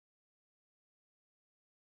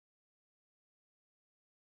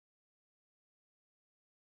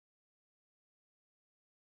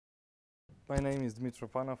My name is Dmytro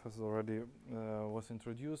Panov, as already was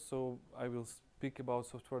introduced. So I will speak about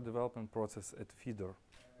software development process at Fidor.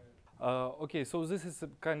 Okay, so this is a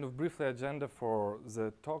kind of briefly agenda for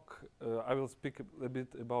the talk. I will speak a bit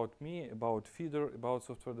about me, about Fidor, about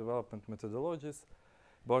software development methodologies,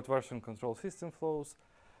 about version control system flows.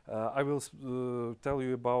 I will tell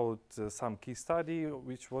you about some case study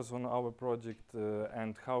which was on our project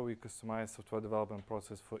and how we customize software development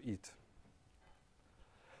process for it.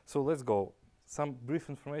 So let's go. Some brief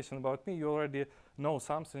information about me. You already know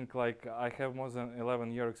something like I have more than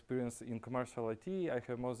 11-year experience in commercial IT. I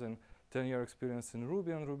have more than 10-year experience in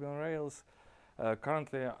Ruby and Ruby on Rails.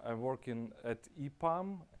 Currently, I'm working at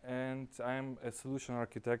EPAM, and I'm a solution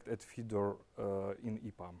architect at Fidor in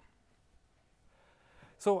EPAM.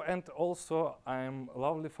 So, and also, I'm a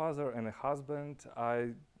lovely father and a husband.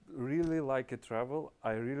 I really like travel.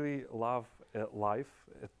 I really love life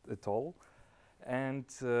at all. And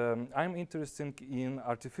I'm interested in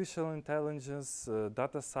artificial intelligence,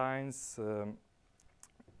 data science,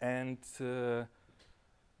 and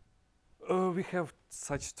we have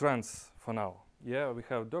such trends for now. Yeah, we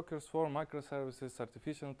have Docker Swarm, microservices,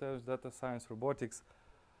 artificial intelligence, data science, robotics.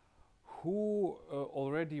 Who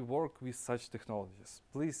already work with such technologies?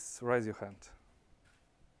 Please raise your hand.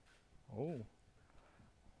 Oh,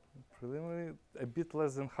 preliminary, a bit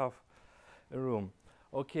less than half a room.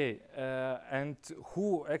 Okay, and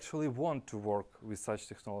who actually want to work with such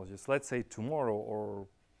technologies? Let's say tomorrow or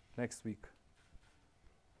next week.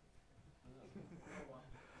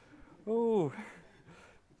 Oh,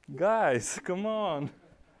 guys, come on.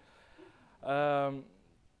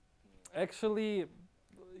 Actually,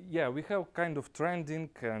 yeah, we have kind of trending,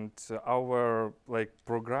 and our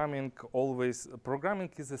programming always.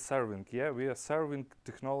 Programming is a serving. Yeah, we are serving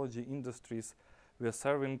technology industries. We are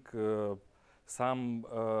serving some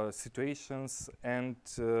situations, and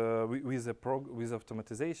with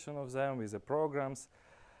automatization of them, with the programs.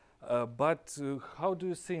 But how do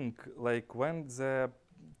you think, like when the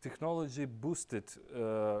technology boosted,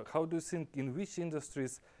 how do you think in which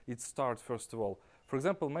industries it starts first of all? For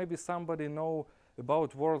example, maybe somebody know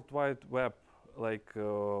about World Wide Web, like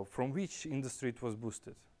from which industry it was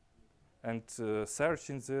boosted, and search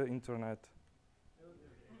in the internet.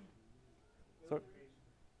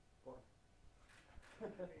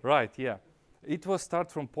 Right, yeah. It was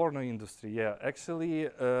start from porno industry, yeah. Actually,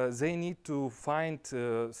 they need to find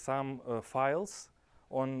some files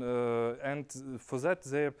on, and for that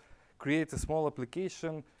they create a small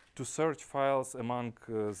application to search files among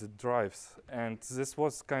the drives. And this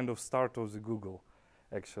was kind of start of the Google,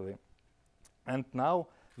 actually. And now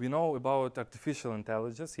we know about artificial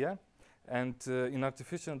intelligence, yeah. And in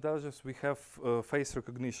artificial intelligence, we have face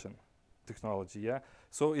recognition technology, yeah.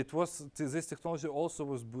 So it was this technology also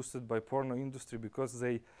was boosted by porno industry because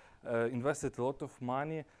they invested a lot of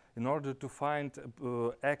money in order to find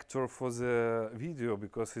actor for the video,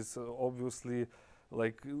 because it's obviously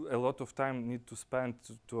like a lot of time need to spend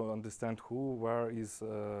to understand who where is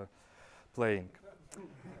playing.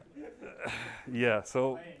 Yeah,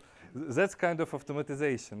 so that's kind of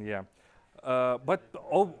automatization, yeah. But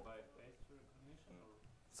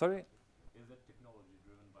sorry.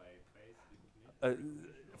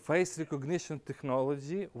 Face recognition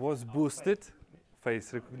technology was boosted.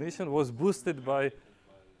 Face recognition was boosted by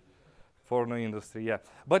porno industry, yeah.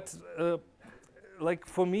 But like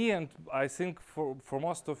for me, and I think for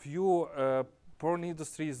most of you, porn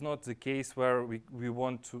industry is not the case where we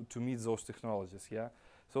want to meet those technologies, yeah.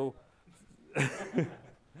 So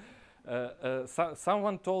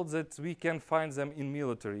someone told that we can find them in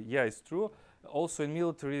military. Yeah, it's true. Also in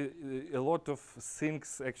military, a lot of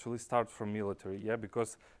things actually start from military, yeah,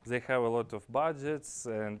 because they have a lot of budgets,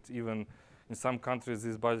 and even in some countries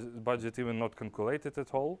this budget even not calculated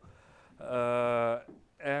at all.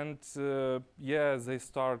 And yeah, they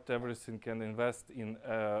start everything and invest in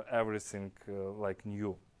everything like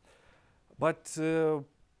new. But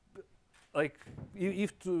like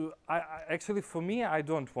actually for me, I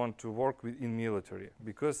don't want to work in military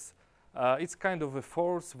because it's kind of a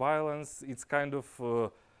force, violence. It's kind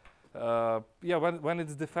of yeah. When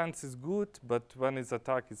it's defense, is good, but when it's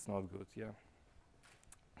attack, it's not good. Yeah.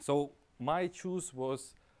 So my choice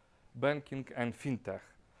was banking and fintech.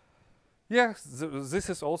 Yeah, this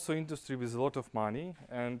is also industry with a lot of money,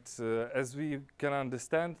 and as we can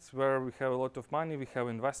understand, where we have a lot of money, we have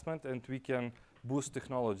investment, and we can boost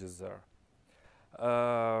technologies there.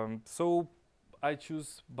 So I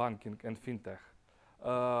choose banking and fintech.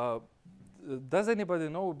 Does anybody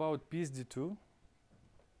know about PSD2?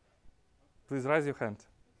 Please raise your hand.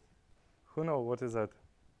 Who knows what is that?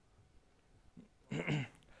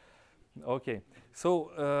 Okay,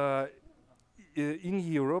 so in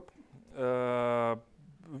Europe,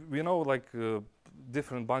 we know like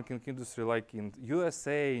different banking industry, like in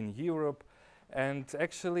USA, in Europe, and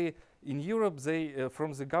actually in Europe, they,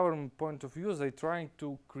 from the government point of view, they're trying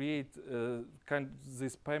to create kind of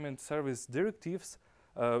these payment service directives,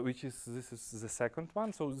 this is the second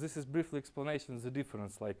one. So this is briefly explanation the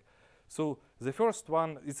difference. Like, so the first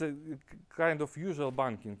one is a kind of usual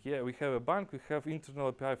banking. Yeah, we have a bank, we have internal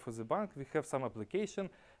API for the bank, we have some application,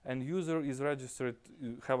 and user is registered,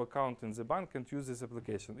 have account in the bank and use this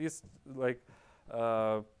application. It's like,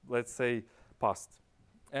 let's say, past.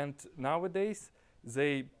 And nowadays,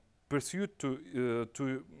 they pursue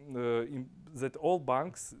that all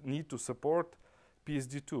banks need to support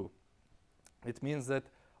PSD2. It means that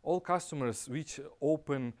all customers which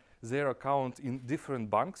open their account in different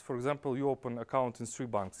banks, for example, you open account in 3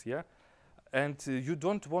 banks, yeah, and you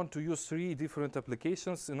don't want to use 3 different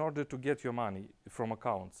applications in order to get your money from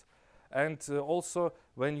accounts. And also,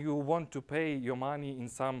 when you want to pay your money in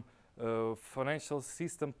some financial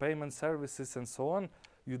system, payment services, and so on,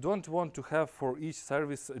 you don't want to have for each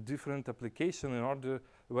service a different application in order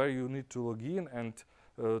where you need to log in and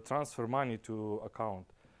transfer money to account.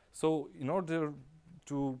 So in order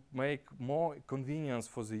to make more convenience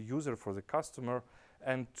for the user, for the customer,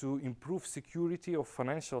 and to improve security of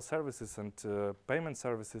financial services and payment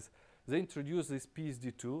services, they introduced this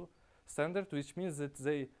PSD2 standard, which means that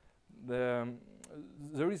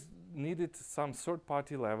there is needed some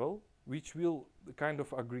third-party level which will kind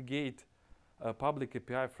of aggregate a public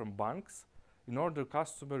API from banks in order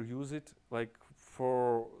customer use it like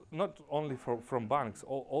for not only from banks,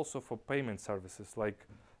 also for payment services, like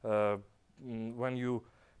when you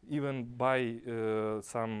even buy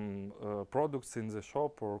some products in the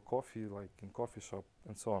shop or coffee, like in coffee shop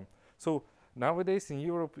and so on. So nowadays in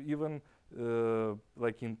Europe, even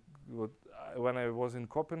like in when I was in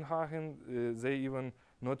Copenhagen, they even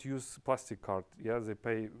not use plastic card. Yeah, they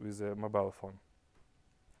pay with a mobile phone.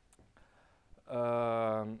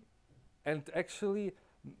 And actually,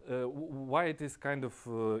 why it is kind of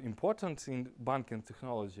important in banking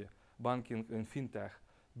technology, banking and fintech,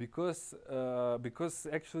 because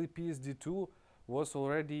actually PSD2 was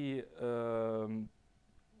already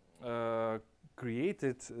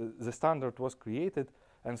created, the standard was created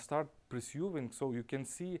and start pursuing. So you can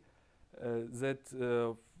see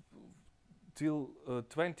that till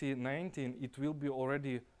 2019 it will be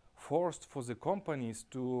already forced for the companies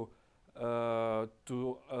to allow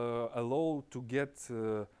to get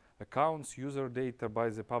accounts, user data by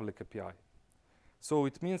the public API. So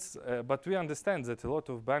it means, but we understand that a lot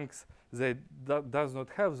of banks, they does not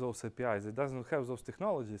have those APIs, they does not have those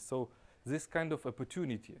technologies. So this kind of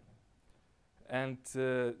opportunity. And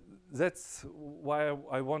that's why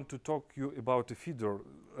I want to talk you about Fidor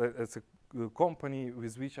as a company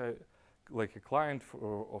with which I, like a client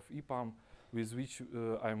of EPAM, with which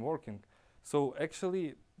I'm working. So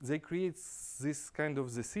actually, they create this kind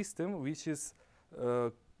of the system which is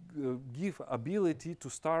give ability to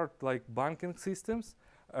start like banking systems,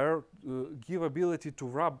 or give ability to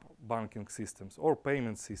run banking systems or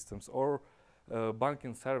payment systems or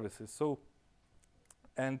banking services. So,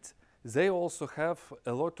 and they also have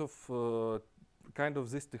a lot of kind of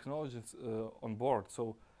these technologies on board.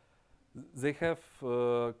 So they have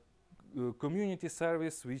community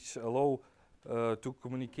service which allow to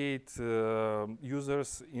communicate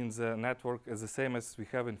users in the network as the same as we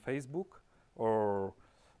have in Facebook, or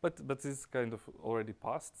but this kind of already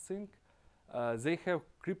past thing. They have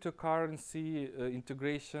cryptocurrency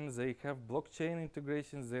integration, they have blockchain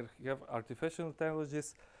integrations, they have artificial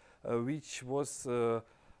intelligence, which was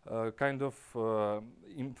kind of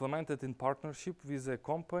implemented in partnership with a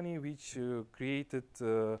company which created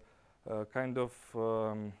kind of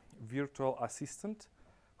virtual assistant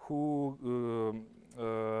who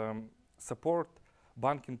support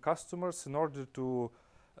banking customers in order to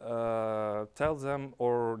tell them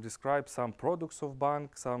or describe some products of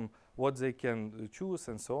bank, what they can choose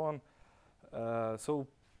and so on. So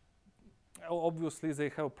obviously they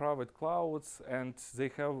have private clouds and they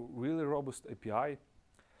have really robust API.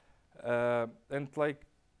 And like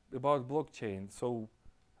about blockchain, so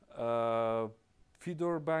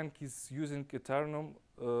Fidor Bank is using Ethereum,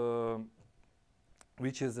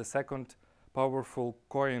 which is the second powerful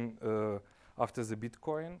coin after the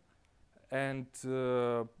Bitcoin, and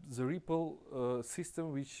the Ripple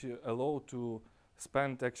system, which allow to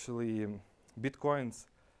spend actually Bitcoins,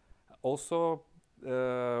 also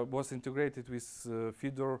was integrated with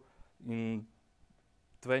Fidor in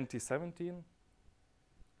 2017.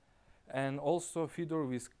 And also Fidor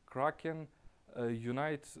with Kraken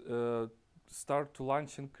Unite start to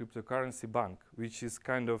launching cryptocurrency bank, which is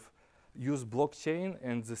kind of use blockchain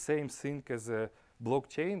and the same thing as a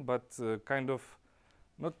blockchain, but kind of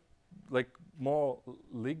not like more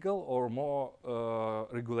legal or more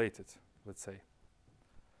regulated, let's say.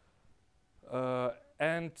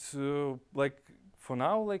 And like for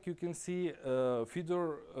now, like you can see,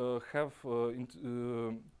 Fidor have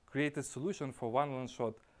created solution for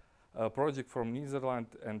one-shot project from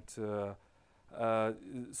Netherlands, and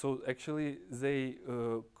so actually they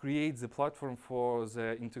create the platform for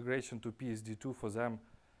the integration to PSD2 for them,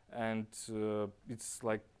 and it's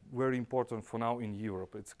like very important for now in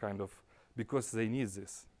Europe. It's kind of because they need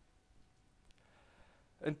this.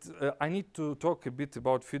 And I need to talk a bit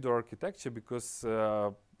about Fidor architecture because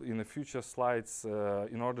in the future slides,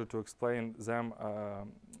 in order to explain them,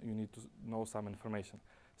 you need to know some information.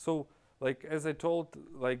 So, like as I told,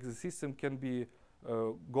 like the system can be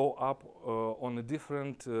go up on a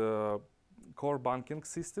different core banking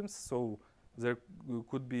systems. So there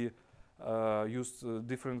could be used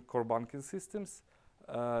different core banking systems.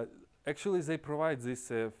 Actually, they provide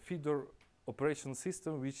this Fidor operation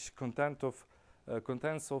system, which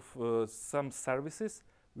contains of some services,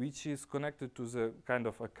 which is connected to the kind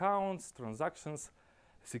of accounts, transactions,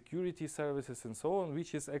 security services, and so on,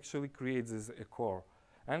 which is actually creates as a core.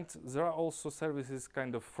 And there are also services,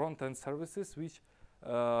 kind of front-end services, which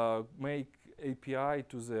make API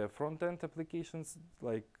to the front-end applications,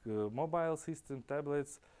 like mobile system,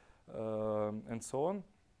 tablets, and so on.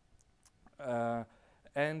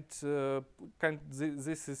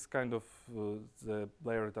 This is kind of the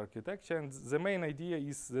layered architecture, and the main idea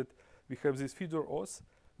is that we have this Fidor OS,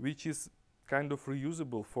 which is kind of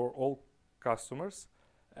reusable for all customers,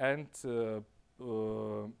 and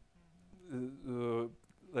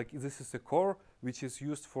like this is a core which is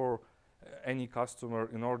used for any customer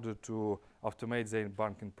in order to automate their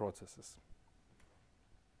banking processes.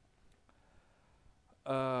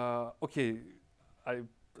 Okay,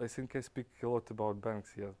 I think I speak a lot about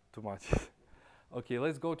banks here, too much. Okay,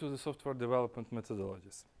 let's go to the software development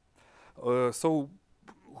methodologies. So,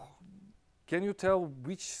 can you tell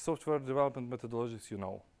which software development methodologies you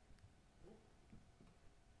know?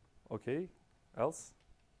 Okay, else?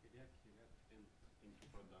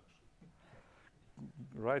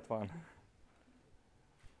 Right one.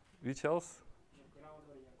 Which else?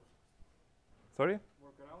 Sorry?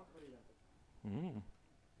 Workaround oriented. Mm.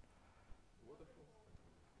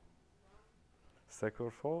 Stack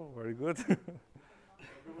Overflow, very good.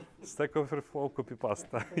 Stack Overflow, copy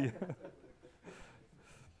pasta.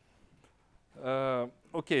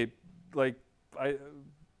 Okay, like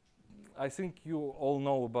I think you all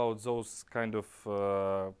know about those kind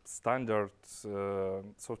of standard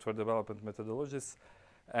software development methodologies,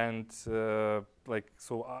 and like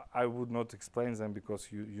so I would not explain them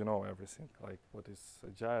because you know everything, like what is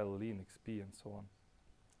Agile, Lean, XP, and so on.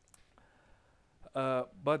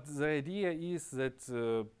 But the idea is that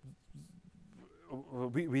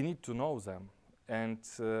we need to know them, and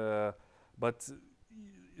but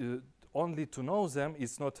only to know them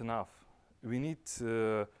is not enough. We need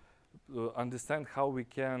to understand how we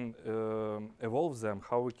can evolve them,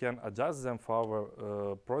 how we can adjust them for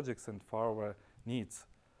our projects and for our needs.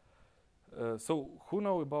 So who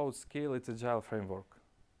know about Scaled Agile framework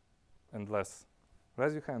and less?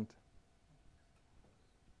 Raise your hand.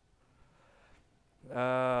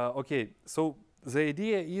 Okay, so the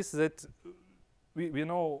idea is that we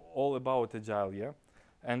know all about Agile, yeah?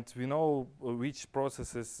 And we know which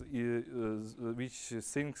processes, which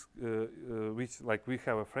things, which like we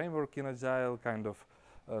have a framework in Agile, kind of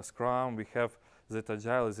Scrum. We have that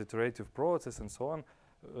Agile is iterative process and so on.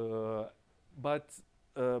 But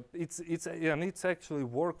it's actually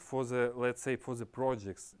work for the, let's say, for the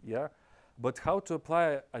projects, yeah. But how to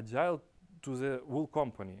apply Agile to the whole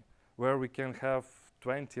company, where we can have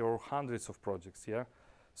 20 or hundreds of projects, yeah.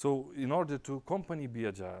 So in order to company be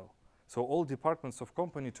Agile. So all departments of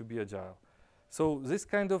company to be Agile. So this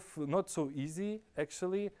kind of not so easy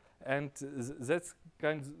actually, and that's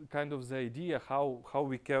kind of the idea how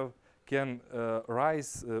we can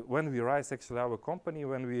rise when we rise actually our company,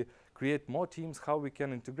 when we create more teams, how we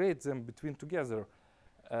can integrate them between together.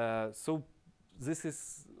 So this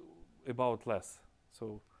is about less.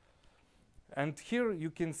 So. And here you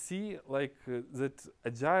can see like that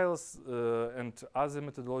Agiles and other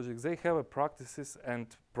methodologies, they have practices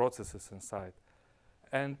and processes inside.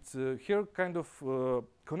 And here kind of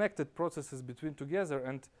connected processes between together,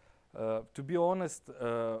 and to be honest,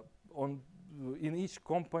 in each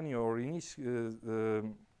company or in each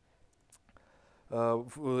in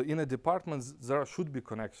a department there should be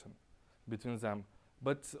connection between them.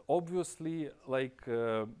 But obviously like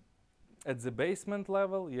at the basement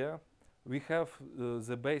level, yeah, we have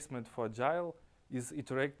the basement for Agile is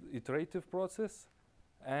iterative process,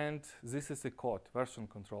 and this is a code, version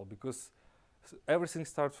control, because everything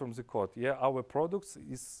starts from the code. Yeah, our products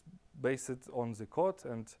is based on the code,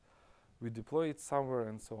 and we deploy it somewhere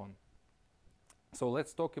and so on. So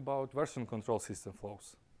let's talk about version control system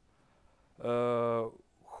flows.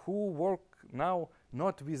 Who work now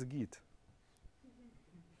not with Git?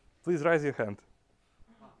 Please raise your hand.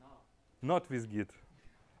 Not with Git.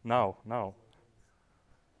 Now.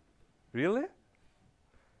 Really?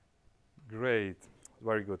 Great.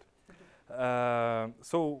 Very good.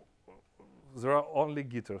 So there are only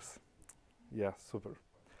Gitters. Yeah, super.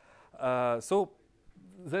 So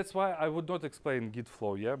that's why I would not explain Git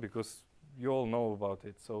flow, yeah, because you all know about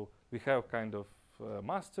it. So we have kind of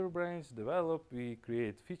master branch, develop, we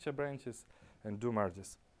create feature branches and do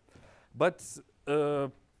merges. But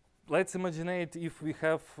let's imagine it if we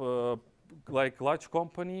have like large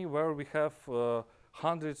company where we have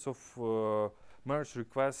hundreds of merge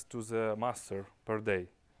requests to the master per day.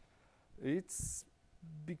 It's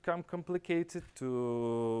become complicated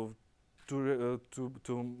to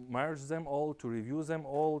merge them all, to review them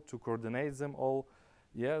all, to coordinate them all.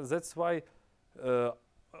 Yeah, that's why,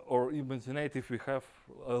 or imagine it if we have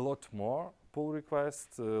a lot more pull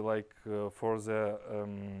requests, like for the,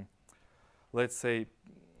 let's say,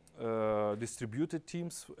 distributed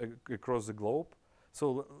teams across the globe.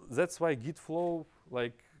 So that's why Git flow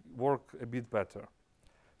like work a bit better.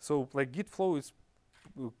 So like Git flow is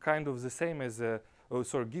kind of the same as a,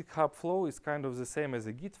 GitHub flow is kind of the same as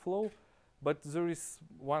a Git flow, but there is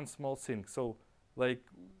one small thing. So like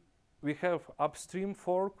we have upstream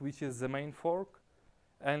fork, which is the main fork,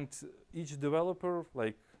 and each developer,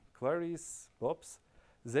 like Clarice, Bobs,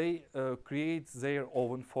 they create their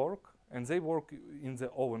own fork, and they work in the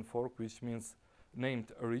own fork, which means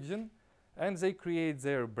named origin, and they create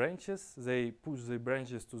their branches. They push the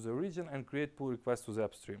branches to the origin and create pull requests to the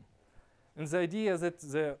upstream. And the idea is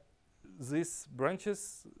that these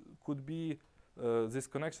branches could be these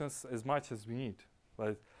connections as much as we need.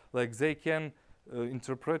 Like they can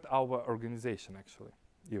interpret our organization actually,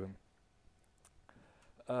 even.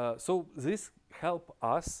 So this help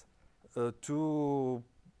us to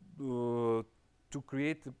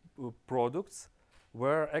create products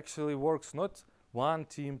where actually works not one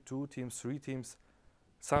team, 2 teams, 3 teams,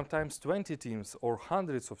 sometimes 20 teams or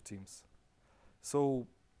hundreds of teams. So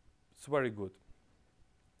it's very good.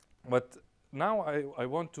 But now I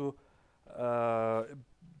want to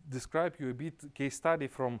describe you a bit case study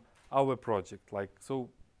from our project. Like, so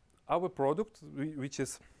our product, which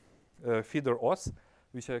is Fidor OS,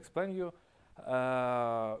 which I explained you,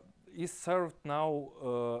 is served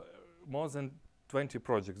now more than 20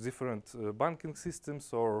 projects, different banking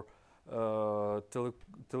systems or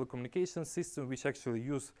telecommunication systems which actually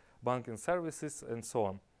use banking services and so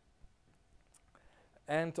on.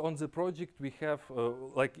 And on the project we have,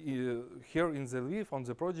 like here in the Lviv, on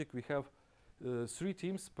the project we have 3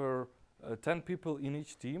 teams per 10 people in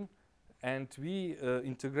each team, and we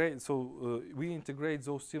integrate. So we integrate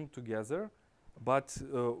those teams together, but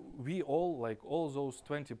we all, like all those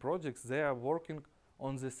 20 projects, they are working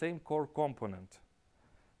on the same core component.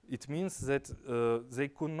 It means that they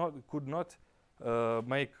could not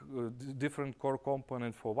make different core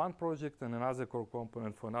component for one project and another core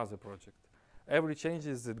component for another project. Every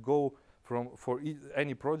changes that go for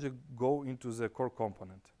any project go into the core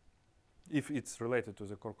component, if it's related to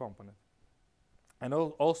the core component. And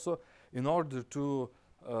also, in order to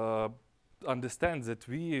understand that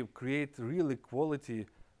we create really quality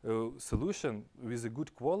solution with a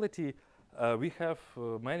good quality, we have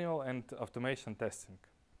manual and automation testing.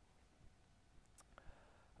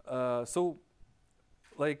 So,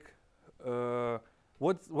 like,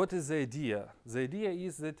 what is the idea? The idea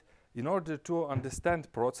is that in order to understand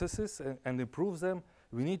processes and improve them,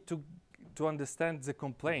 we need to understand the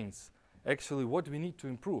complaints. Actually, what we need to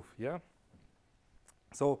improve. Yeah.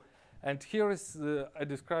 So, and here is I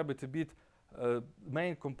describe it a bit.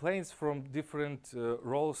 Main complaints from different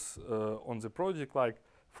roles on the project, like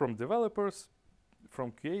from developers,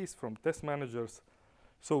 from QAs, from test managers.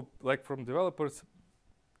 So, like from developers,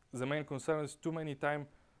 the main concern is too many time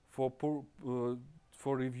for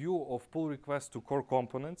review of pull requests to core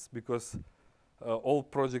components, because all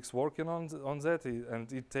projects working on that,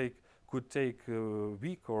 and it could take a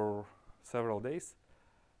week or several days.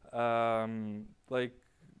 Like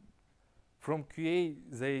from QA,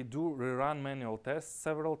 they do rerun manual tests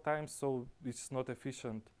several times, so it's not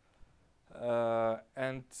efficient.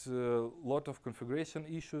 And a lot of configuration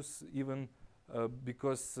issues, even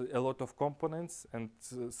because a lot of components and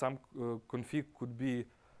some config could be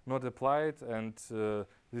not applied, and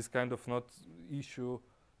this kind of not issue,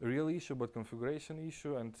 a real issue, but configuration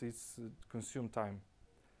issue, and it's consume time.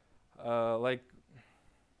 Like,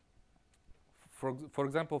 for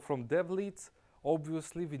example, from dev leads,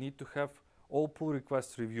 obviously we need to have all pull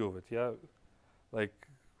requests reviewed. Yeah, like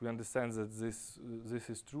we understand that this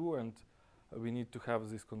is true, and we need to have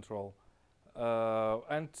this control.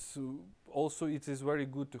 And also, it is very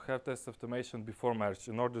good to have test automation before merge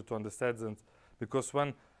in order to understand that, because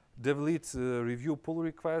when dev lead review pull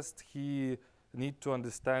request, he need to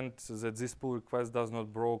understand that this pull request does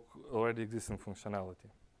not break already existing functionality.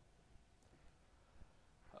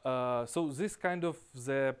 So this kind of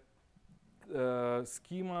the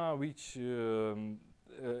schema which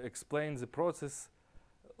explains the process,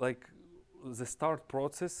 like the start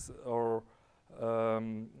process, or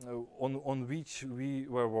on which we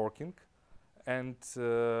were working, and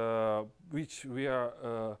which we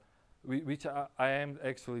are which I am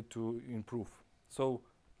actually to improve. So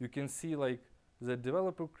you can see like the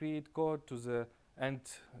developer create code to the and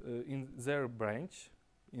in their branch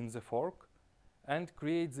in the fork, and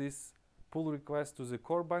create this pull request to the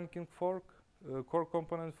core banking fork, core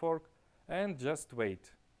component fork, and just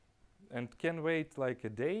wait, and can wait like a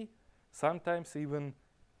day, sometimes even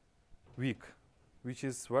week, which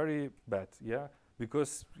is very bad, yeah,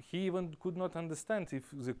 because he even could not understand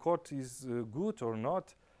if the code is good or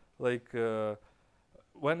not. Like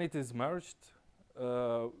when it is merged,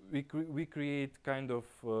 we create kind of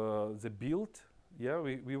the build. Yeah,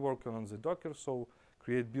 we work on the Docker, so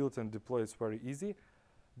create build and deploy is very easy.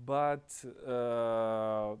 But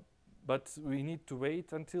we need to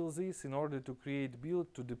wait until this in order to create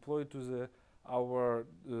build to deploy to the our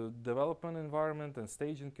development environment and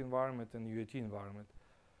staging environment and UAT environment.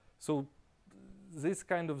 So this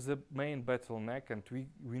kind of the main bottleneck, and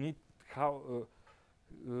we need how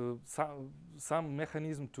some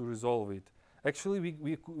mechanism to resolve it. Actually,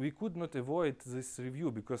 we could not avoid this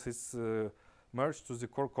review because it's merged to the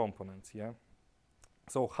core components. Yeah.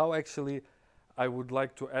 So how actually I would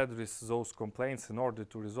like to address those complaints in order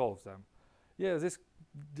to resolve them? Yeah, this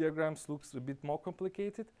diagrams looks a bit more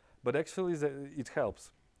complicated, but actually it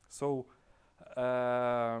helps. So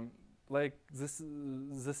like this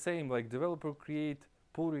the same, like developer create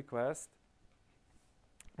pull request,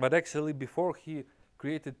 but actually before he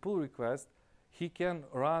created pull request, he can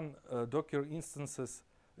run Docker instances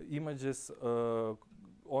images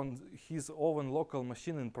on his own local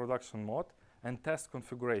machine in production mode and test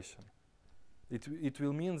configuration. It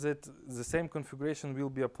will mean that the same configuration will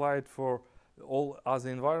be applied for all other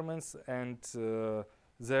environments, and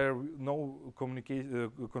there no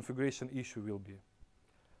configuration issue will be.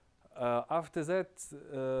 After that,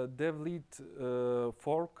 dev lead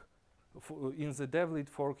fork, in the dev lead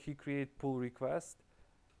fork he create pull request,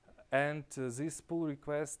 and this pull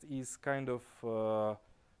request is kind of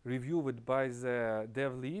reviewed by the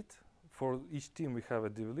dev lead. For each team we have a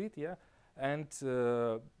dev lead, yeah, and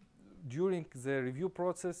during the review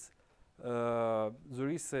process there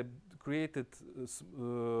is a created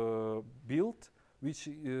build which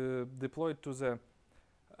deployed to the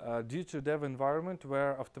Dmytro dev environment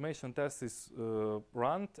where automation test is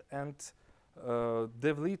run, and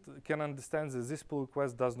dev lead can understand that this pull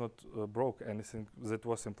request does not broke anything that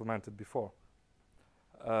was implemented before.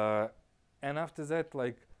 And after that,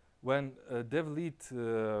 like when dev lead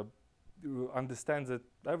understands that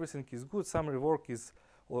everything is good, some rework is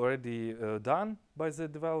already done by the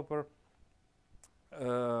developer,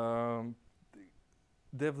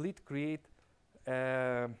 dev lead create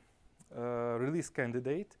a release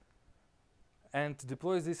candidate and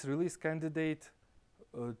deploys this release candidate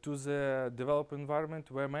to the develop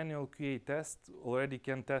environment where manual QA test already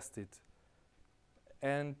can test it.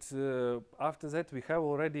 And after that we have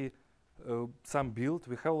already some build,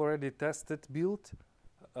 we have already tested build,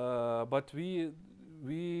 but we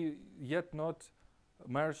yet not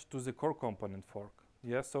merged to the core component fork.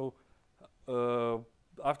 Yeah, so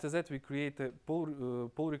after that we create a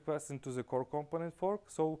pull request into the core component fork,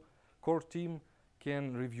 so core team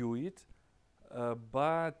can review it,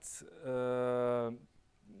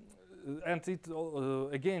 and it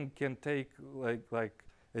again can take like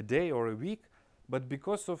a day or a week, but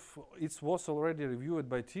because of it was already reviewed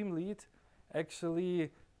by team lead,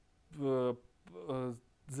 actually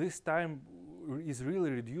this time is really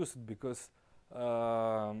reduced, because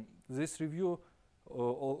this review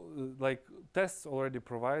like tests already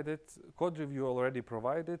provided, code review already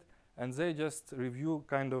provided, and they just review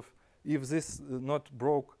kind of if this not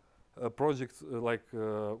broke projects like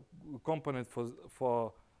component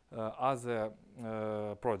for other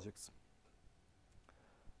projects.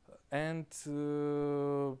 And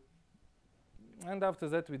and after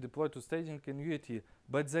that we deploy to staging and UAT.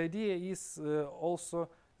 But the idea is also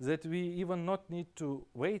that we even not need to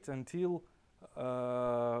wait until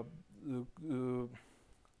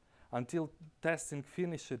testing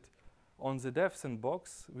finished on the dev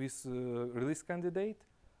sandbox with release candidate.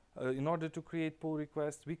 In order to create pull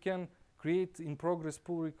request, we can create in progress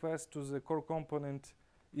pull request to the core component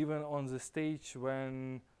even on the stage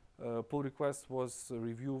when pull request was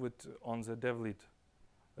reviewed on the dev lead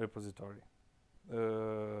repository.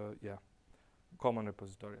 Common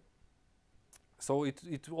repository. So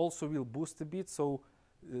it also will boost a bit. So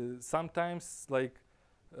sometimes like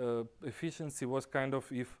efficiency was kind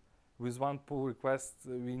of, if with one pull request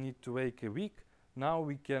we need to wait a week, now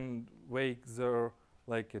we can wait there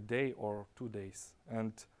like a day or 2 days.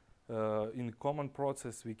 And in common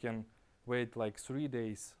process we can wait like 3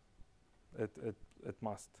 days at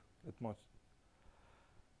most.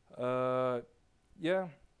 Yeah.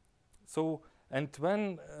 So and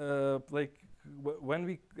when when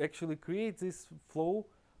we actually create this flow,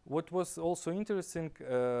 what was also interesting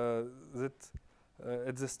that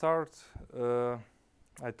at the start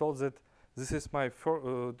I told that this is my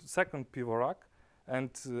second pivorak,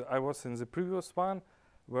 and I was in the previous one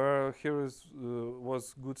where here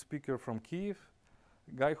was good speaker from Kiev,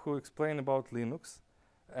 guy who explained about Linux.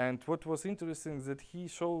 And what was interesting is that he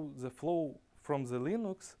showed the flow from the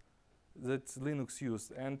Linux that Linux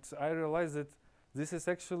used, and I realized that this is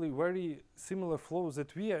actually very similar flow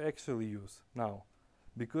that we actually use now,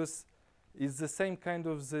 because it's the same kind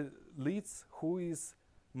of the leads who is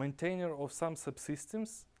maintainer of some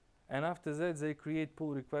subsystems, and after that they create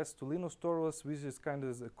pull requests to Linux torvalds, which is kind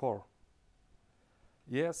of the core.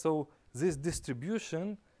 Yeah, so this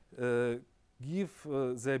distribution give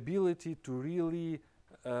the ability to really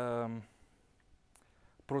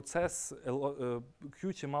process a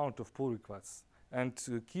huge amount of pull requests and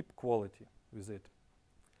keep quality with it.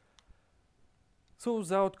 So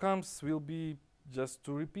the outcomes will be, just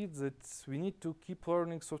to repeat, that we need to keep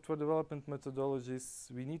learning software development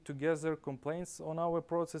methodologies. We need to gather complaints on our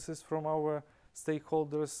processes from our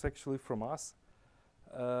stakeholders, actually from us,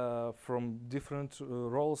 from different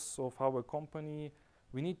roles of our company.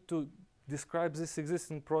 We need to describe this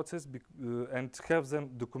existing process and have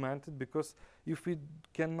them documented, because if we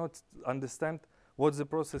cannot understand what the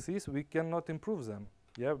process is, we cannot improve them.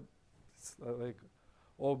 Yeah, it's like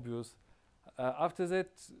obvious. After that,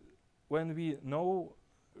 when we know,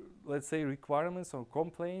 let's say, requirements or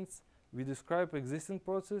complaints, we describe existing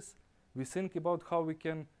process, we think about how we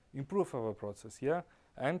can improve our process, yeah?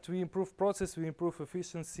 And we improve process, we improve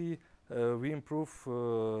efficiency, we improve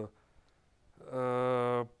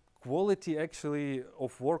quality actually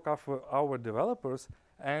of work of our developers,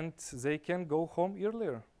 and they can go home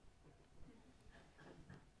earlier.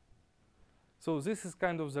 So this is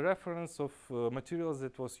kind of the reference of materials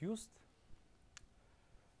that was used.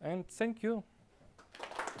 And thank you.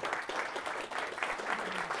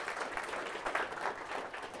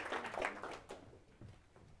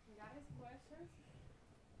 Guys, questions?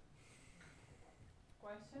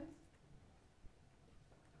 Questions?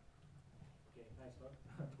 Okay, nice work.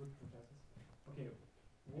 Good processes. Okay,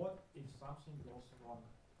 what if something goes wrong?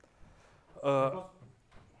 Because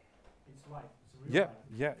it's life, it's real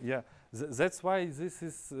life. Yeah. That's why this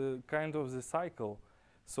is kind of the cycle.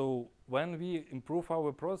 So when we improve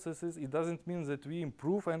our processes, it doesn't mean that we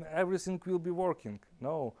improve and everything will be working.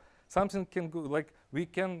 No, something can go, like we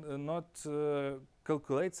can not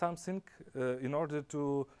calculate something in order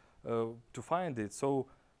to find it. So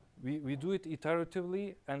we do it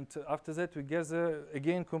iteratively, and after that we gather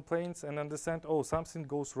again complaints and understand, oh, something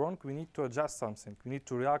goes wrong, we need to adjust something, we need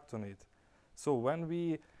to react on it. So when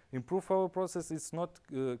we improve our process, it's not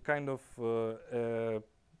kind of a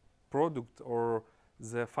product or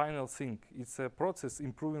the final thing. It's a process,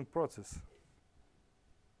 improving process.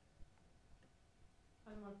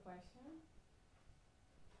 One more question?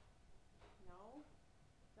 No?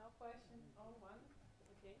 No question? Oh, one?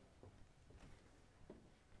 Okay.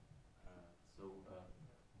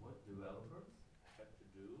 What developers have to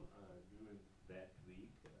do during that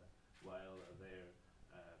week while their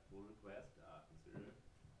pull requests are considered?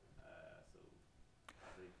 So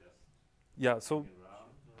are they just So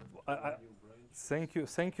thank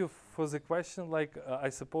you for the question. Like I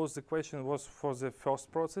suppose the question was for the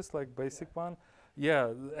first process, like basic one.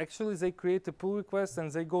 Yeah, actually they create a pull request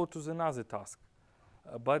and they go to another task.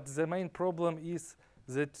 But the main problem is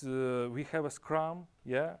that we have a scrum,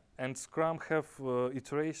 yeah, and scrum have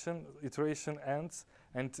iteration ends,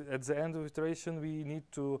 and at the end of iteration we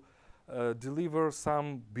need to deliver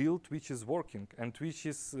some build which is working and which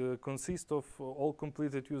is consists of all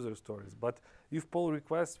completed user stories. But if pull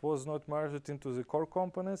request was not merged into the core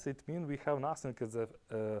components, it means we have nothing at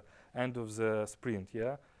the end of the sprint.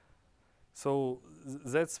 Yeah. So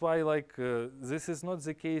that's why, like, this is not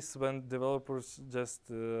the case when developers just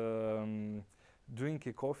drink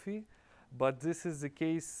a coffee, but this is the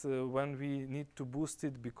case when we need to boost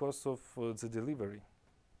it because of the delivery.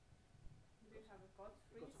 Do you have a code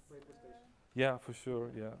freeze? Yeah, for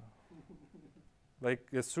sure. Yeah, like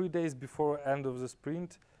 3 days before end of the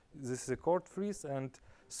sprint, this is a code freeze, and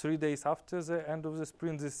 3 days after the end of the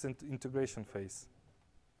sprint, this is an integration phase.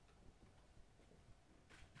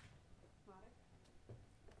 Marek?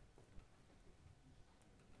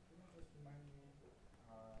 Can you just remind me,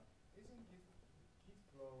 isn't Git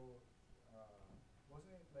flow,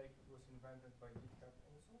 wasn't it like it was invented by GitHub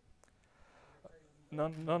also?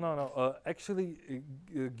 No. Actually,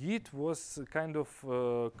 Git was kind of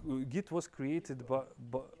Git was created by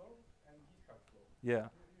Flow and GitHub flow. yeah.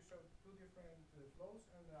 You showed two different flows,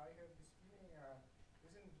 and I have this feeling,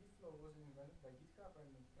 isn't Git flow wasn't invented by GitHub and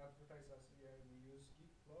advertised as we use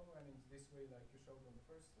Git flow, and it's this way like you showed on the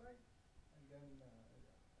first slide, and then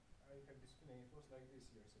I have this feeling it was like this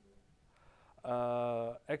years ago.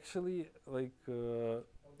 Actually, like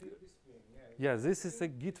This feeling, yeah. yeah, this is a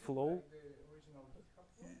Git flow. Like the original GitHub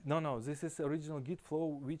flow? No, this is original Git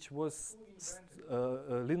flow, which was Who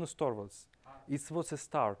invented it? Linus Torvalds. It was a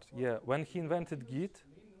start. Yeah, when he invented Git.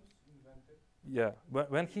 Linus invented. Yeah,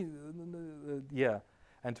 when he yeah,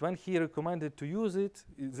 and when he recommended to use it,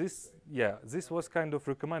 this was kind of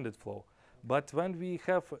recommended flow. But when we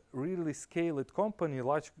have really scaled company,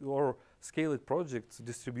 large or scaled projects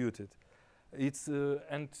distributed, it's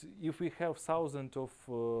and if we have thousands of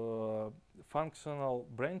functional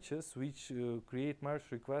branches which create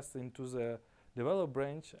merge requests into the develop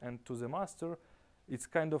branch and to the master, it's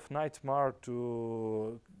kind of nightmare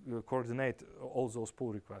to coordinate all those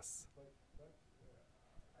pull requests. But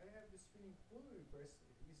I have this feeling pull request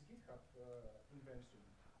is GitHub invention.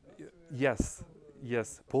 Yes,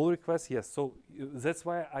 yes, pull request, yes. So that's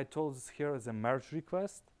why I told us here as a merge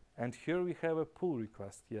request, and here we have a pull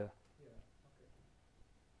request. Yeah.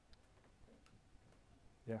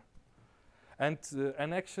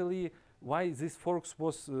 And actually, why this forks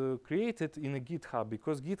was created in a GitHub,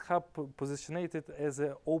 because GitHub positioned it as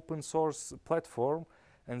an open source platform,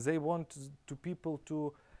 and they want to people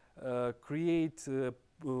to create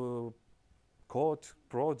code,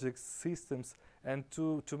 projects, systems, and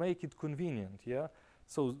to make it convenient. Yeah.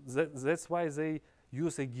 So that's why they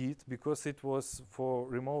use a Git, because it was for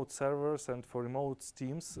remote servers and for remote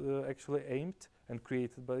teams actually aimed and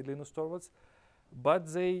created by Linus Torvalds. But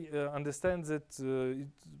they understand that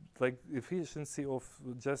like efficiency of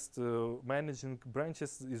just managing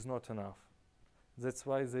branches is not enough. That's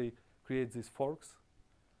why they create these forks.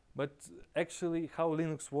 But actually, how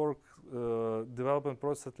Linux work, development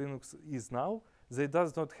process at Linux is now, they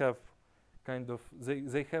does not have kind of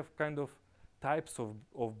they have kind of types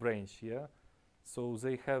of branch. Yeah, so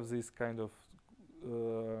they have this kind of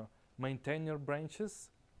maintainer branches.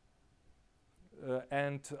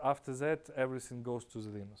 And after that, everything goes to the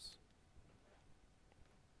Linux.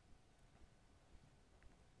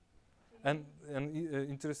 And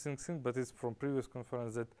interesting thing, but it's from previous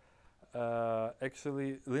conference, that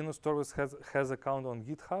actually Linus Torvalds has account on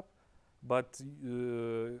GitHub, but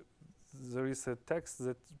there is a text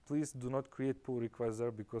that please do not create pull requests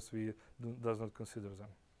there because we does not consider them.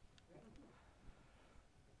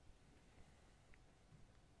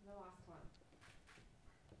 The last one.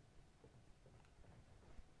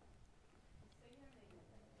 Say your name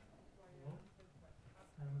before you answer the question.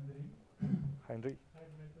 I'm Andrei. Heinrich? Hi,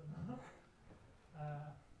 Dmytro.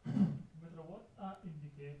 Dmytro, what are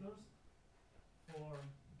indicators for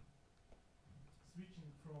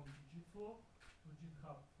switching from Gflow to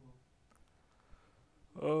GitHub flow?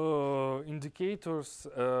 Indicators,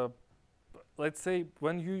 let's say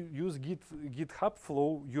when you use GitHub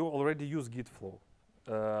flow, you already use Git flow.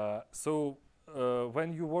 So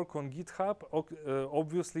when you work on GitHub,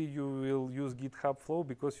 obviously you will use GitHub flow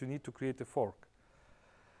because you need to create a fork.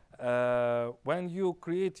 When you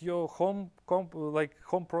create your home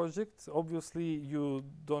project, obviously you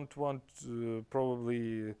don't want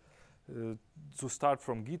probably to start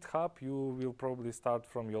from GitHub. You will probably start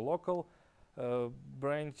from your local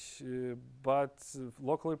branch, but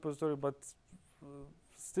local repository. But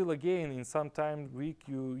still, again, in some time week,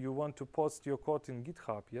 you want to post your code in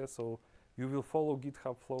GitHub. Yeah, so you will follow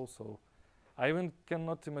GitHub flow. So I even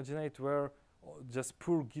cannot imagine where just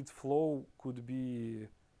pure Git flow could be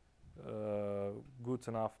good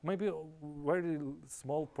enough. Maybe very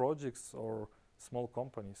small projects or small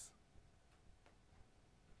companies.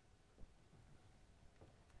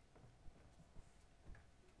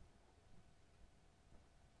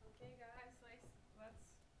 Okay, guys,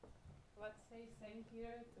 let's say thank you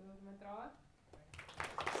to Dmytro.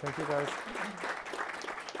 Thank you, guys.